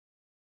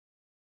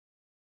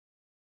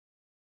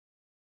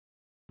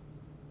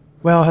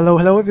Well,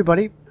 hello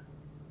everybody.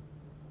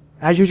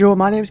 As usual,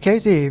 my name's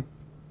Casey.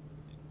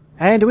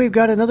 And we've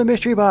got another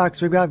mystery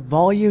box. We've got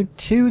volume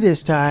 2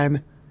 this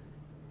time.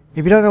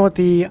 If you don't know what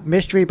the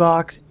mystery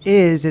box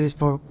is, it is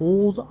for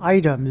old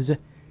items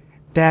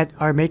that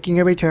are making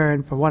a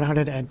return for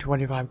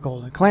 125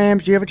 golden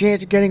clams. You have a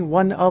chance of getting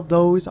one of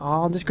those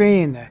on the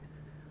screen.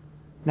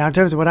 Now, in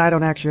terms of what I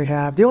don't actually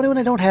have, the only one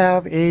I don't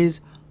have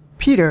is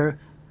Peter,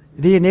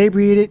 the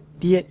inebriated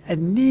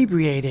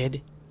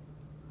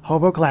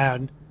hobo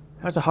clown.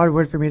 That's a hard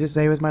word for me to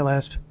say with my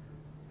lisp.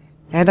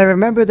 And I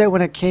remember that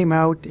when it came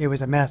out, it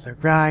was a massive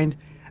grind.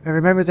 I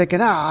remember thinking,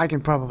 I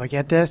can probably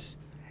get this.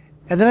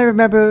 And then I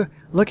remember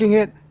looking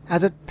at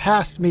as it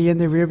passed me in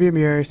the rearview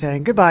mirror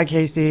saying, goodbye,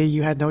 Casey,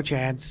 you had no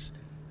chance.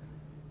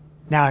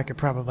 Now I could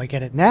probably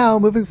get it now,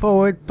 moving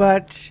forward,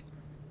 but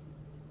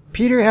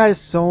Peter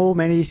has so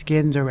many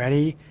skins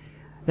already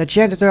that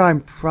chances are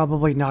I'm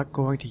probably not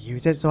going to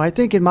use it. So I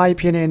think, in my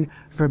opinion,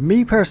 for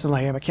me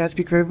personally, I can't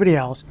speak for everybody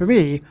else, for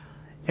me,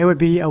 it would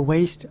be a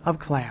waste of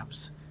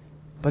clams.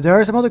 But there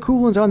are some other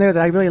cool ones on there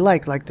that I really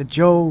like the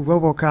Joe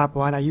Robocop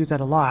one. I use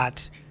that a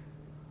lot.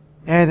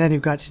 And then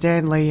you've got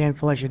Stanley and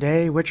Felicia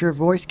Day, which are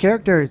voice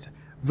characters.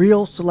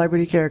 Real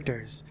celebrity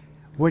characters.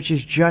 Which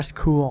is just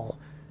cool.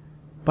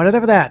 But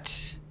enough of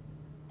that.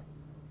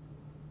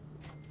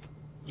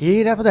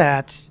 Enough of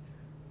that.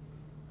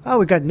 Oh,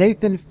 we got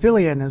Nathan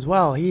Fillion as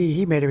well.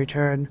 He made a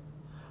return.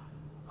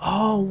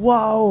 Oh,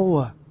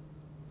 whoa!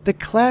 The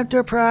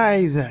Clampter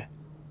Prize!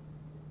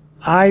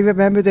 I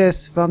remember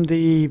this from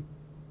the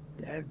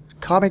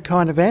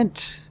Comic-Con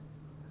event.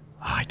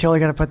 Oh, I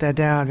totally gotta put that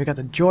down. We got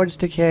the George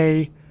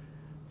Takei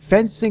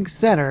Fencing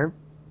Center.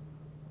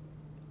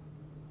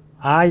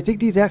 I think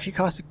these actually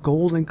cost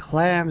golden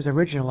clams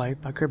originally.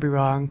 I could be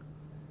wrong.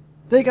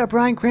 They got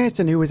Bryan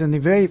Cranston, who was in the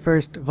very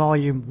first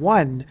Volume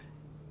 1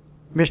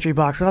 mystery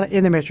box. Well, not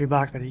in the mystery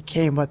box, but he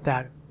came with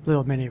that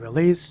little mini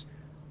release.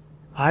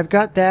 I've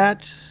got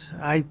that.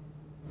 I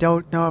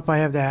don't know if I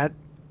have that.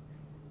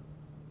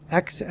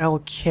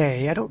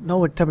 XLK. I don't know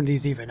what some of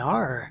these even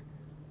are.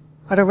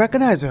 I don't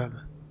recognize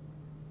them.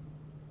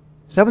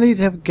 Some of these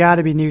have got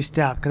to be new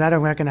stuff because I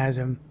don't recognize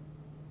them.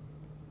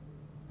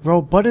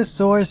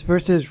 Robotosaurus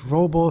versus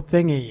Robo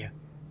Thingy.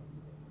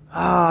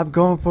 I'm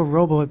going for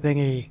Robo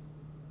Thingy.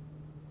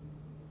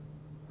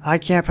 I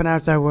can't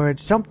pronounce that word.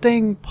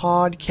 Something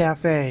Pod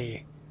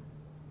Cafe.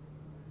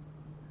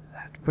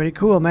 That's pretty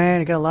cool, man.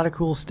 You got a lot of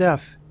cool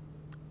stuff.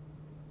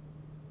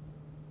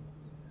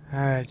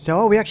 Alright,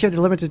 so we actually have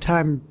the limited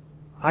time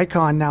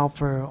icon now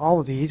for all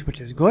of these, which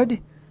is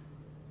good.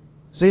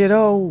 So you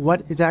know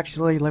what is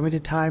actually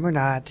limited time or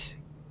not.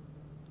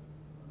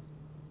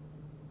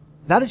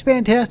 That is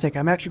fantastic.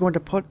 I'm actually going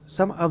to put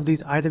some of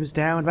these items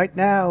down right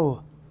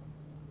now.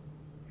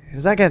 In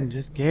a second.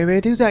 Just give me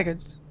 2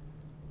 seconds.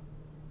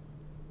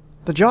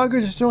 The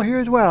joggers are still here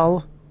as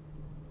well.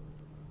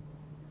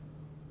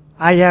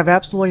 I have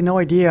absolutely no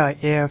idea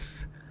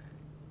if...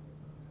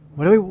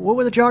 What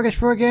were the joggers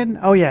for again?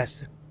 Oh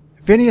yes.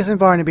 Phineas and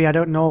Barnaby. I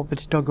don't know if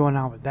it's still going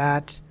on with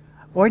that.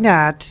 Or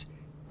not.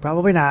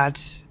 Probably not.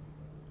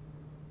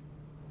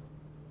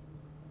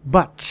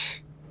 But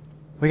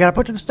we gotta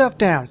put some stuff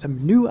down.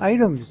 Some new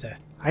items.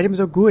 Items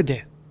are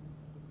good.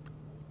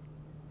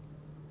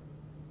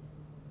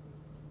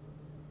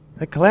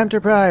 The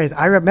Clampter Prize.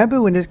 I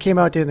remember when this came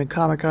out during the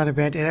Comic-Con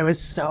event and it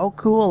was so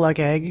cool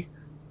looking.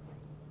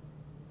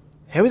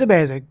 It was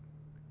amazing.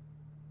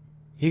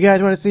 You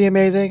guys want to see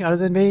amazing other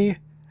than me?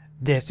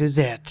 This is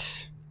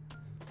it.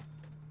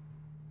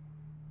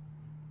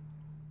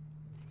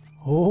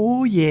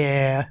 Oh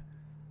yeah.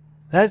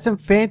 That's some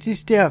fancy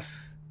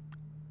stuff.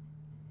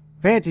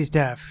 Fancy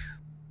stuff.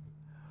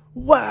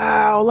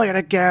 Wow, look at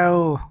it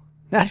go.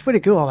 That's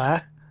pretty cool,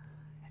 huh?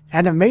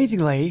 And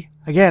amazingly,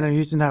 again, I'm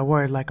using that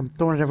word like I'm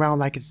throwing it around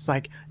like it's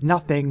like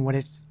nothing when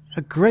it's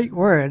a great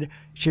word,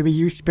 should be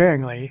used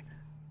sparingly.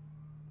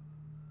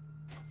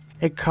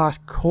 It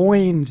costs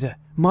coins,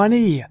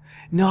 money,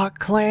 not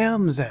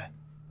clams.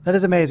 That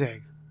is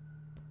amazing.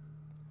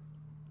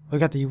 We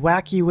got the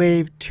Wacky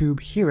Wave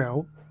Tube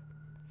Hero.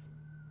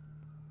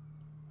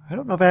 I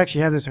don't know if I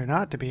actually have this or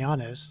not, to be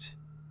honest.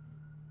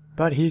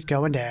 But he's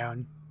going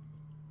down.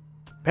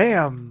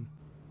 Bam!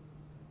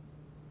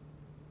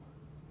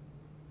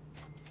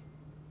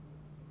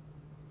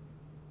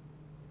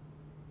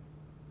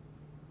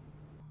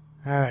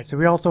 Alright, so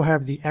we also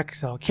have the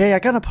XLK. I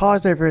kind of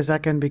paused there for a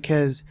second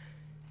because...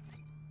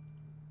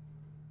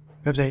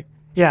 Oopsie.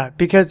 Yeah,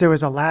 because there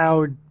was a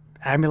loud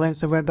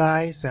ambulance that went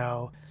by,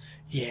 so...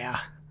 Yeah.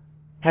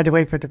 Had to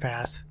wait for it to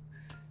pass.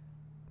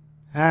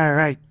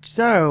 Alright,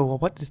 so we'll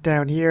put this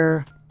down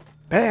here.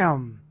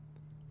 Bam!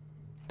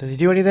 Does he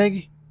do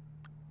anything?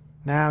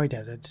 No, he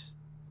doesn't.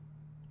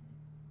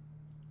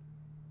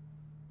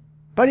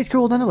 But he's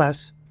cool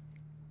nonetheless.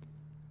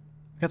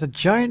 Got the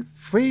giant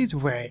freeze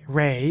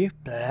ray.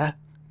 Blah.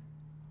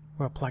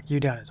 We'll pluck you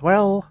down as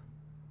well.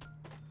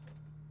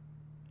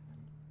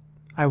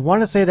 I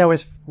want to say that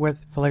was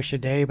with Felicia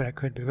Day, but I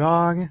could be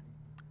wrong.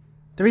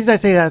 The reason I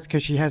say that is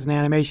because she has an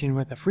animation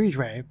with a freeze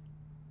ray.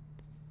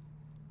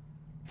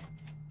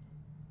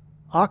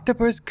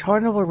 Octopus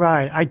Carnival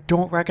Ride. I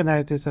don't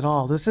recognize this at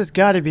all. This has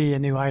got to be a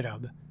new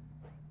item.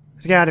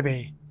 It's got to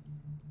be.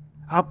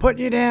 I'll put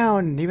you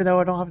down. Even though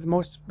I don't have the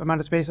most amount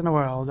of space in the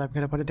world, I'm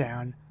going to put it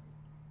down.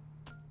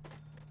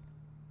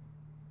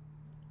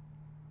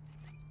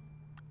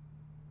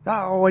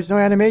 Oh, there's no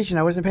animation.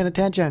 I wasn't paying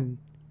attention.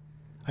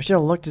 I should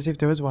have looked to see if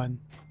there was one.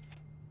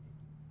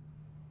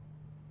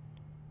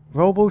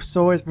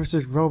 Robosaurus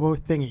versus Robo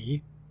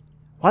Thingy.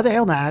 Why the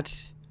hell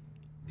not?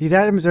 These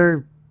items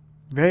are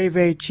very,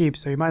 very cheap,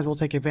 so you might as well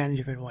take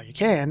advantage of it while you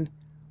can.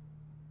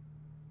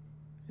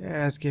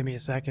 Yeah, just give me a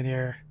second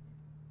here.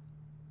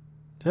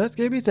 Just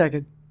give me a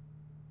second.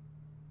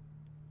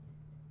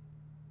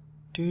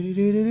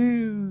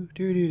 Do-do-do-do-do.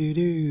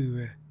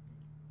 Do-do-do-do.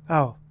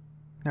 Oh,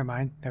 never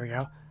mind. There we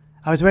go.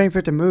 I was waiting for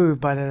it to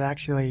move, but it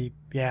actually...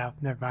 Yeah,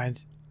 never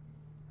mind.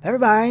 Never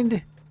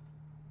mind!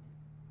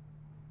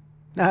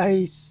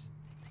 Nice!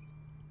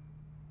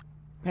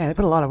 Man, they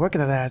put a lot of work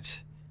into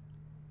that.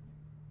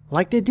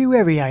 Like they do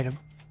every item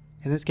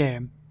in this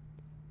game.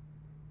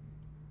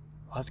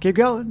 Let's keep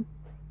going.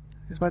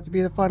 This is about to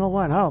be the final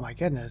one. Oh my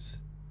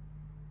goodness.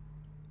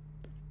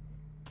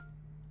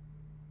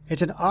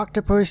 It's an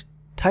octopus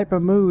type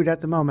of mood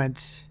at the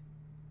moment.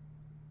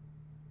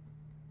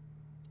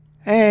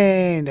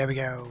 And there we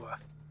go.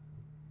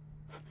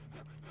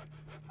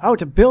 Oh,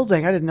 it's a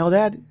building. I didn't know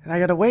that. And I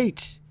gotta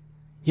wait.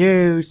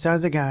 You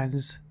sons of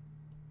guns.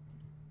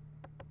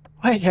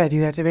 Why can't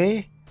do that to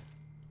me?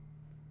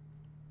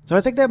 So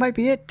I think that might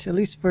be it. At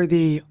least for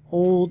the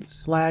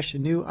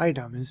old/new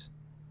items.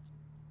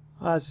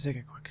 Let's just take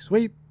a quick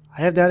sweep.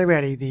 I have that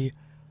already. The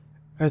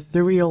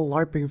Ethereal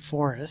LARPing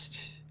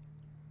Forest.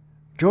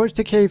 George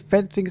Takei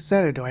Fencing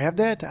Center. Do I have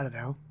that? I don't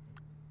know.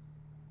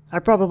 I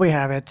probably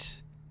have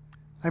it.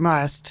 I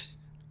must.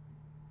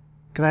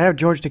 Because I have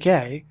George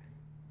Takei.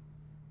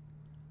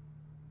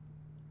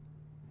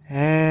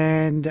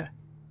 And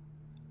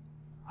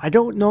I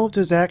don't know if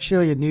there's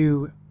actually a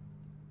new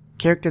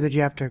character that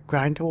you have to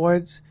grind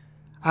towards.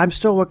 I'm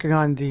still working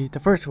on the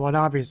first one,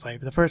 obviously.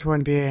 But the first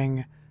one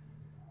being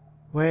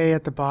way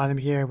at the bottom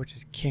here, which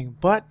is King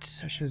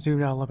Butt. I should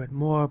zoom out a little bit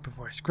more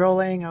before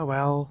scrolling. Oh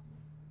well.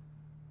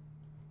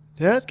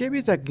 Just give me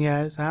a second,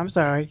 guys. I'm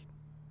sorry.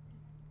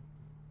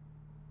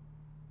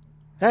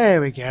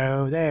 There we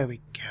go. There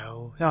we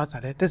go. No, that's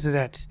not it. This is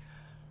it.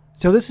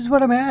 So this is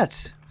what I'm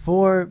at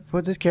for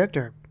this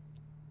character.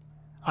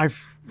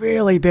 I've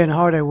really been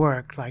hard at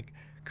work, like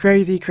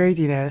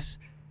craziness,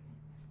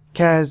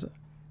 because,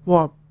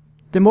 well,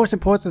 the most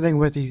important thing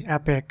was the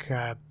epic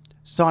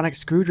sonic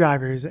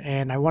screwdrivers,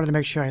 and I wanted to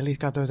make sure I at least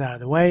got those out of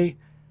the way.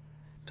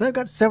 So I've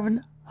got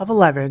 7 of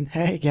 11.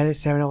 Hey, get it?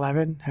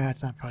 7-11?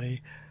 That's not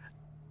funny.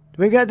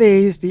 We got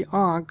these, the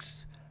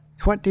Onks,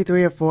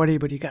 23 of 40,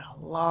 but you got a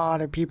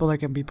lot of people that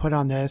can be put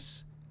on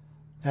this,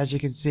 as you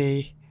can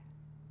see.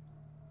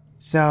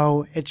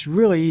 So it's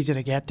really easy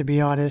to get, to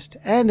be honest,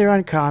 and they're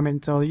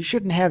uncommon, so you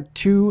shouldn't have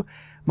too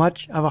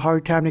much of a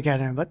hard time to get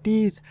them. But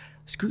these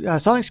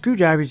sonic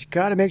screwdrivers, you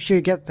gotta make sure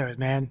you get those,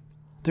 man.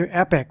 They're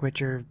epic,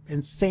 which are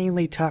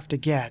insanely tough to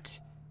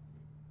get,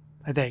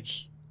 I think.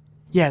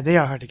 Yeah, they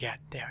are hard to get.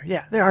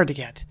 Yeah, they're hard to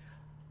get.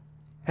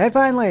 And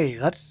finally,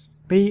 let's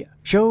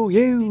show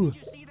you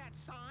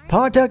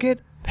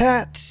Pawtucket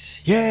Pat.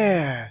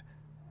 Yeah,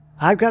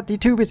 I've got the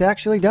Tqfs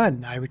actually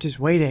done. I was just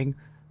waiting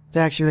to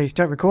actually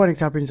start recording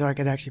something so I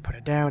can actually put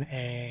it down,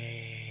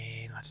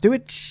 and let's do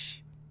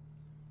it.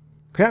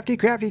 Crafty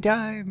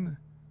time.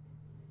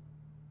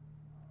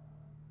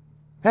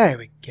 There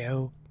we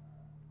go.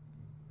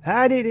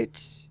 I did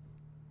it.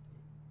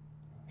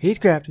 He's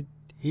crafted.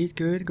 He's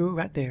good to go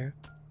right there.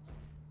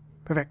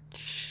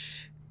 Perfect.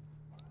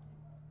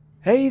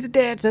 Hey, he's a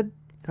dancing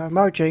or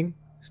marching.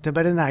 Still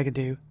better than I could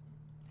do.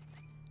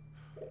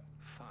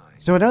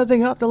 So another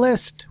thing off the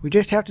list, we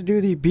just have to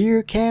do the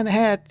beer can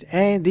hat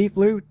and the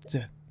flute.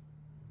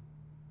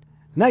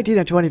 19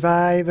 of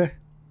 25. I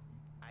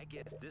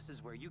guess this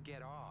is where you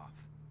get off.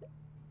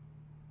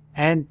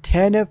 And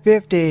 10 of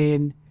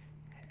 15.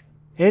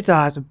 It's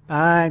awesome.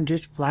 I'm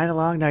just flying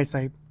along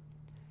nicely.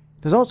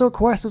 There's also a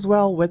quest as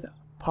well with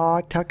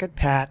Pawtucket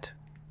Pat.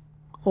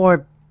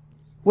 Or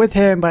with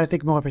him, but I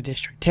think more for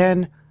District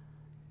 10.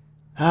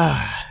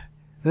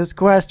 This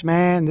quest,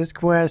 man, this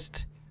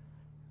quest.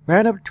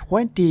 Round up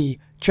 20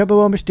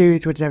 Chubbawamba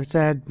stews, which I've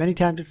said many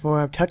times before,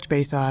 I've touched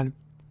base on.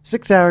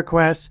 6-hour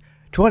quests,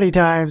 20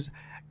 times.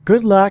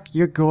 Good luck,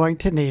 you're going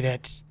to need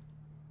it.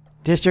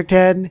 District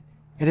 10,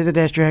 it is a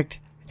district.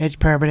 It's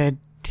permanent.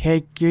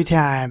 Take your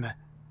time.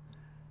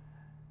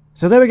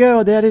 So there we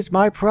go, that is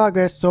my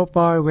progress so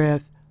far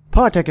with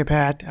Pawtucket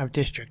Pat of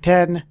District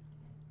 10.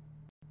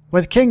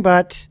 With King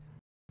Butt.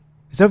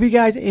 So if you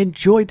guys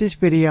enjoyed this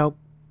video,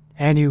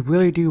 and you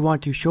really do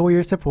want to show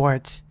your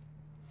support,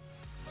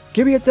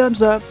 give me a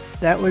thumbs up,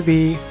 that would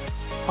be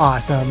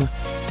awesome.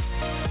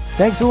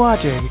 Thanks for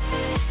watching.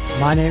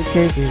 My name's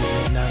Casey,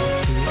 and I will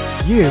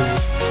see you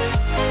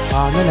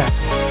on the next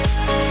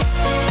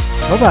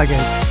one. Bye bye,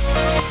 guys.